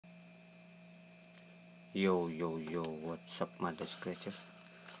Yo, what's up, mother scratcher?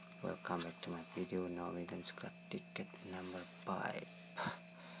 Welcome back to my video. Now we can scratch ticket number 5.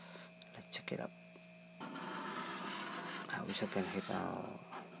 Let's check it up. I wish I can hit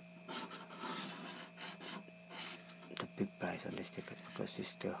the big price on this ticket because it's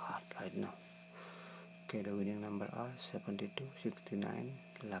still hot right now. Okay, the winning number are 72, 69,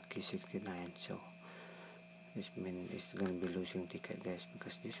 lucky 69. So this means it's gonna be losing ticket, guys,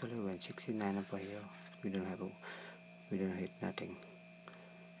 because usually when 69 over here we don't hit nothing.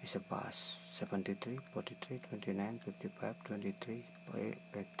 It's a pass. 73, 43, 29, 55, 23,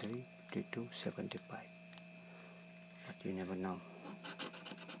 83, 52, 75. But you never know.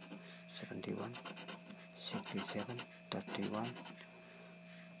 71, 67, 31,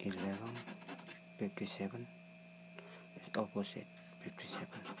 11, 57. It's opposite. 57.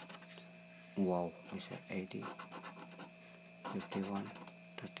 Wow, it's 80, 51,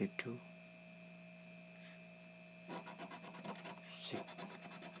 32, 6.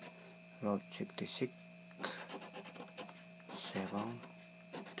 Road 66, 7,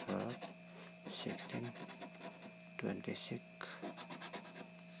 12, 16, 26,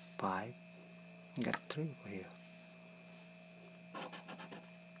 5, got 3 over here,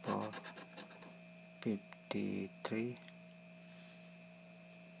 4, 53,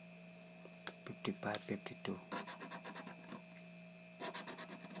 55, 52.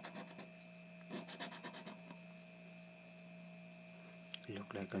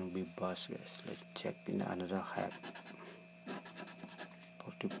 Look like gonna be boss, guys. Let's check in another hat.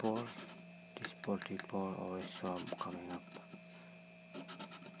 44. This 44 always saw coming up.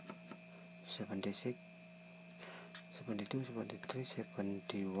 76, 72, 73,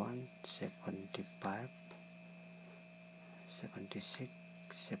 71, 75, 76,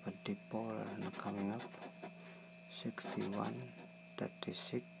 74 and coming up. 61,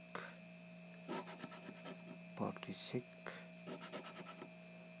 36, 46,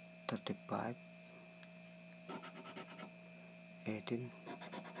 35, 18,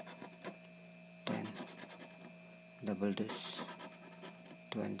 10, double this,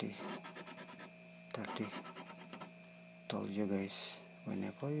 20, 30. Told you guys,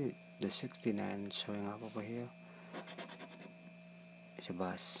 whenever the 69 showing up over here, it's a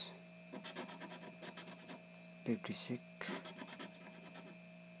bus. 56,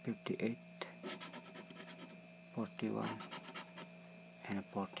 58, 41, and a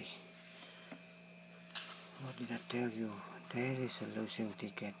 40. What did I tell you? There is a losing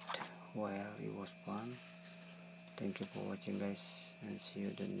ticket. Well, it was fun. Thank you for watching, guys, and see you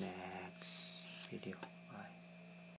in the next video.